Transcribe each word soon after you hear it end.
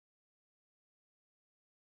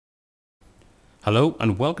Hello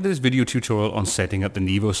and welcome to this video tutorial on setting up the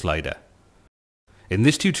Nivo Slider. In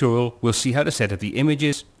this tutorial we'll see how to set up the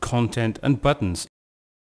images, content and buttons.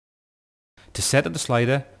 To set up the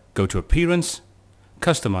slider, go to Appearance,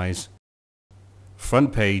 Customize,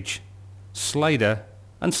 Front Page, Slider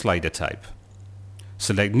and Slider Type.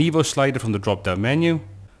 Select Nivo Slider from the drop-down menu,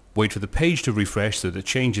 wait for the page to refresh so that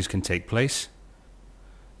changes can take place.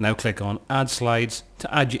 Now click on Add Slides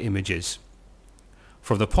to add your images.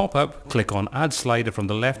 For the pop-up, click on Add Slider from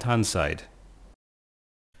the left-hand side.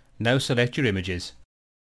 Now select your images.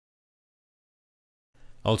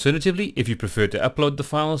 Alternatively, if you prefer to upload the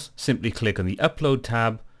files, simply click on the Upload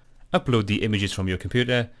tab, upload the images from your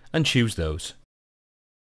computer and choose those.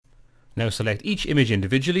 Now select each image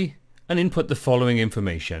individually and input the following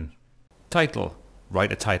information. Title.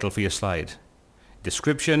 Write a title for your slide.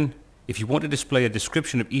 Description. If you want to display a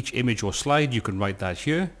description of each image or slide, you can write that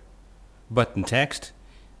here. Button text,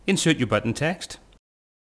 insert your button text,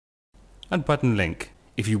 and button link.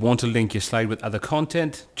 If you want to link your slide with other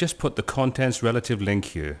content, just put the content's relative link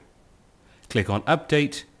here. Click on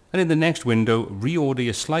Update, and in the next window, reorder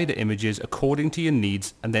your slider images according to your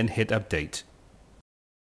needs and then hit Update.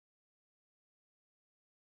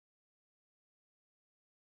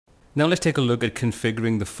 Now let's take a look at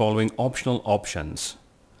configuring the following optional options.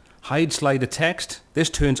 Hide slider text. This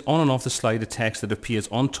turns on and off the slider text that appears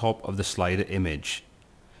on top of the slider image.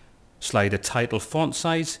 Slider title font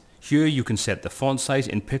size. Here you can set the font size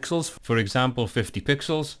in pixels, for example 50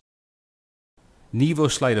 pixels. Nivo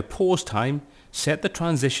Slider pause time. Set the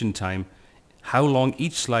transition time, how long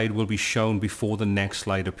each slide will be shown before the next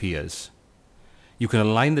slide appears. You can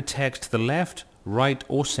align the text to the left, right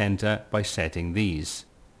or center by setting these.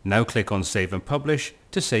 Now click on Save and Publish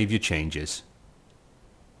to save your changes.